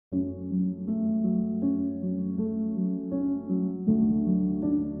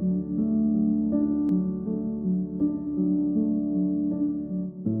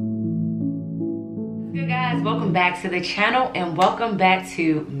welcome back to the channel and welcome back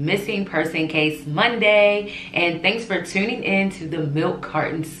to Missing Person Case Monday, and thanks for tuning in to the Milk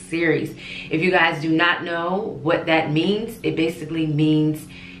Carton series. If you guys do not know what that means, it basically means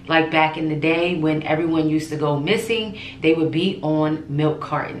like back in the day when everyone used to go missing, they would be on milk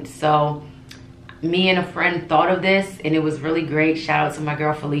cartons. So me and a friend thought of this and it was really great. Shout out to my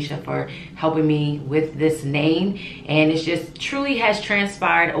girl Felicia for helping me with this name, and it's just truly has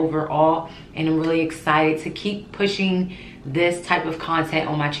transpired overall, and I'm really excited to keep pushing this type of content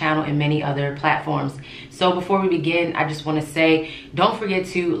on my channel and many other platforms. So before we begin, I just want to say don't forget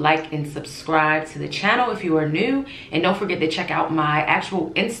to like and subscribe to the channel if you are new, and don't forget to check out my actual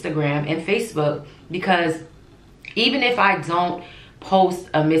Instagram and Facebook, because even if I don't post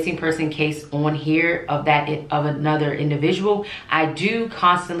a missing person case on here of another individual, I do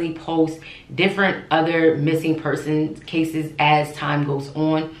constantly post different other missing person cases as time goes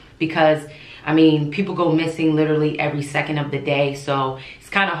on, because I mean, people go missing literally every second of the day, so it's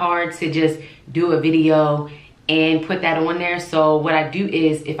kind of hard to just do a video and put that on there. So what I do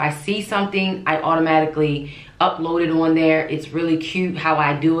is if I see something, I automatically upload it on there. It's really cute how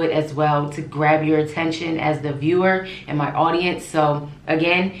I do it as well to grab your attention as the viewer and my audience. So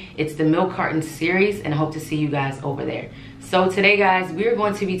again, it's the Milk Carton series, and I hope to see you guys over there. So today, guys, we're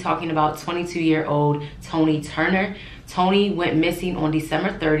going to be talking about 22-year-old Tonee Turner. Tonee went missing on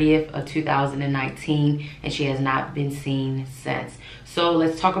December 30th of 2019, and she has not been seen since. So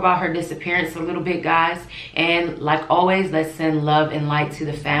let's talk about her disappearance a little bit, guys. And like always, let's send love and light to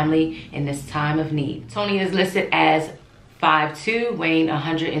the family in this time of need. Tonee is listed as 5'2", weighing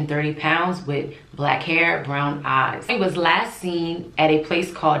 130 pounds with black hair, brown eyes. She was last seen at a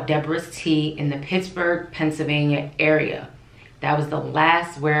place called Dobra Tea in the Pittsburgh, Pennsylvania area. That was the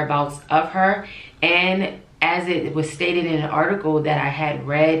last whereabouts of her. And as it was stated in an article that I had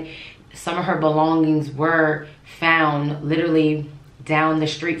read, some of her belongings were found literally down the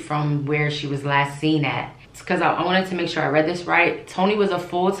street from where she was last seen at. It's because I wanted to make sure I read this right. Tonee was a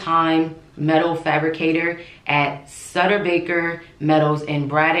full-time metal fabricator at Sutter Baker Metals in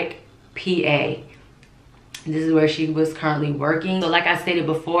Braddock, PA. This is where she was currently working. So like I stated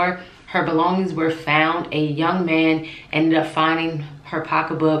before, her belongings were found. A young man ended up finding her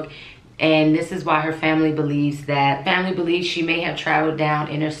pocketbook, and this is why her family believes she may have traveled down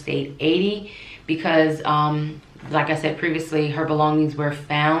Interstate 80, because like I said previously, her belongings were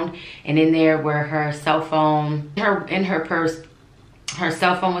found, and in there were her cell phone, in her purse. Her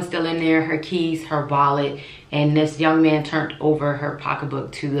cell phone was still in there, her keys, her wallet, and this young man turned over her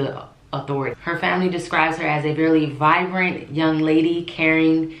pocketbook to the authorities. Her family describes her as a really vibrant young lady,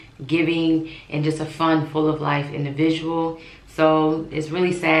 caring, giving, and just a fun, full of life individual. So it's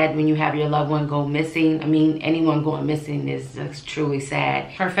really sad when you have your loved one go missing. I mean, anyone going missing is just truly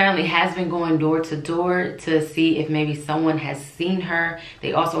sad. Her family has been going door to door to see if maybe someone has seen her.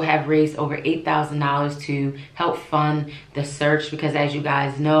 They also have raised over $8,000 to help fund the search, because as you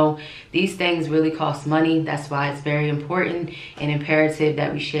guys know, these things really cost money. That's why it's very important and imperative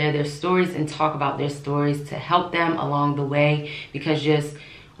that we share their stories and talk about their stories to help them along the way, because just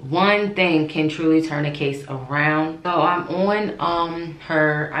one thing can truly turn a case around. So I'm on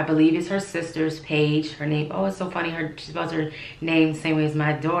her, I believe it's her sister's page. Her name, oh, it's so funny, she spells her name the same way as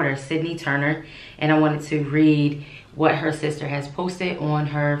my daughter, Tonee Turner. And I wanted to read what her sister has posted on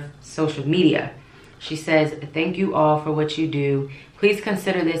her social media. She says, "Thank you all for what you do. Please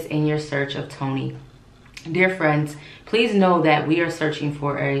consider this in your search of Tonee. Dear friends, please know that we are searching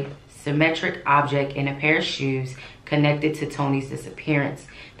for a symmetric object in a pair of shoes connected to Tonee's disappearance.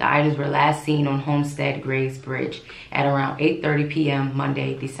 The items were last seen on Homestead Grays Bridge at around 8:30 p.m.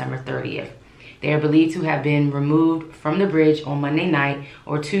 Monday, December 30th. They are believed to have been removed from the bridge on Monday night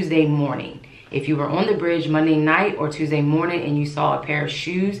or Tuesday morning. If you were on the bridge Monday night or Tuesday morning and you saw a pair of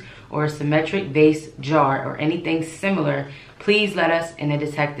shoes or a symmetric vase, jar, or anything similar, please let us and the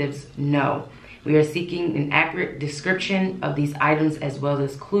detectives know. We are seeking an accurate description of these items as well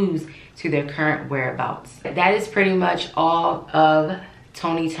as clues to their current whereabouts." That is pretty much all of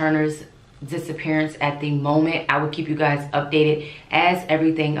Tonee Turner's disappearance at the moment. I will keep you guys updated as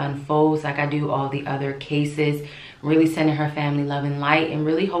everything unfolds, like I do all the other cases. Really sending her family love and light, and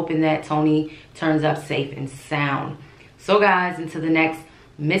really hoping that Tonee turns up safe and sound. So guys, until the next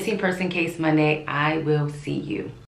Missing Person Case Monday, I will see you.